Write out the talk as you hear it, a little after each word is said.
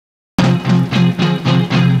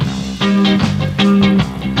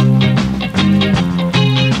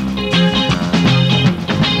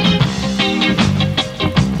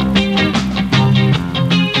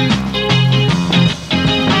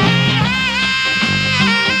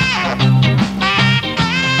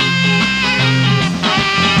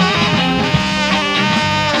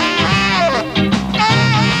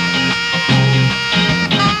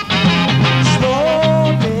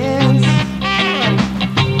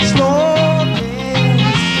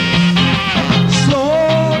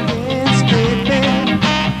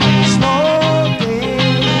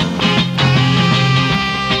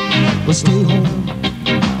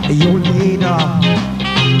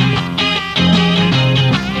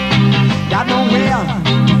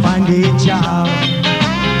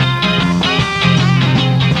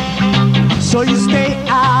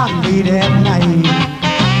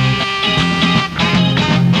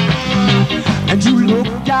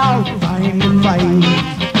out finding fight.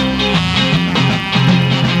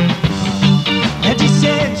 And she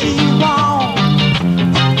said she won't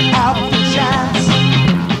have the chance,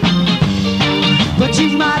 but you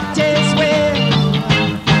might as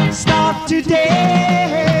well start to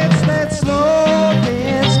dance that slow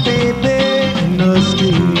dance, baby, in the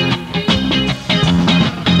street.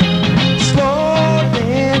 Slow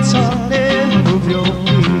dance, honey, move your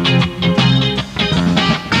feet.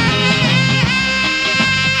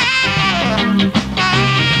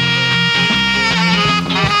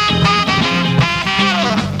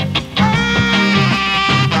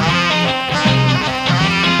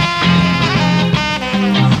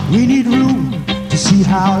 We need room to see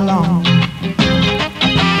how long.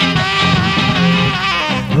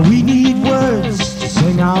 We need words to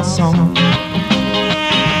sing our song.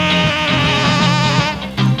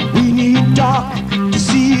 We need dark to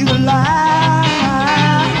see the light.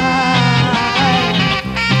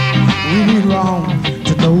 We need wrong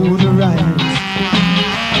to know the right.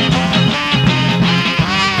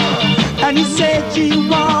 And he said you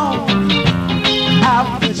won't have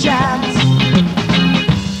the chance,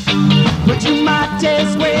 but you might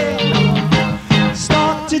as well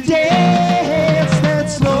start to dance that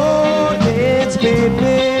slow dance,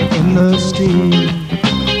 baby, in the street.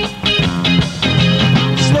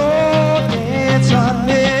 Slow dance,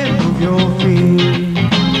 honey, move your feet.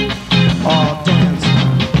 Oh, dance.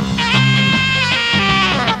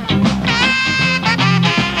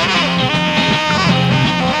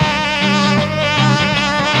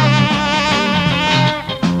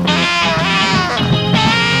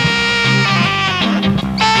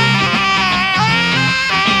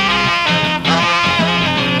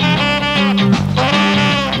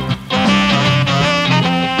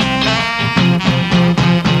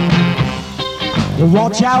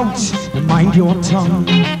 Watch out and mind your tongue.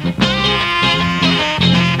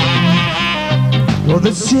 Well,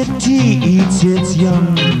 the city eats its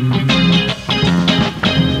young.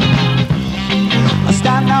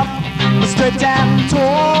 Stand up straight and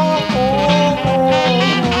tall.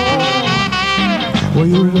 Well,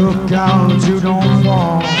 you look out, you don't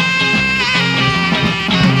fall.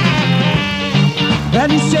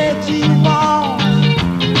 And he said you won't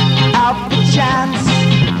have the chance.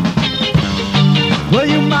 Well,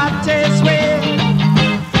 you might as well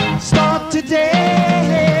start to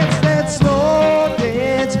dance that slow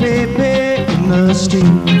dance, baby, in the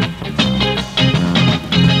street.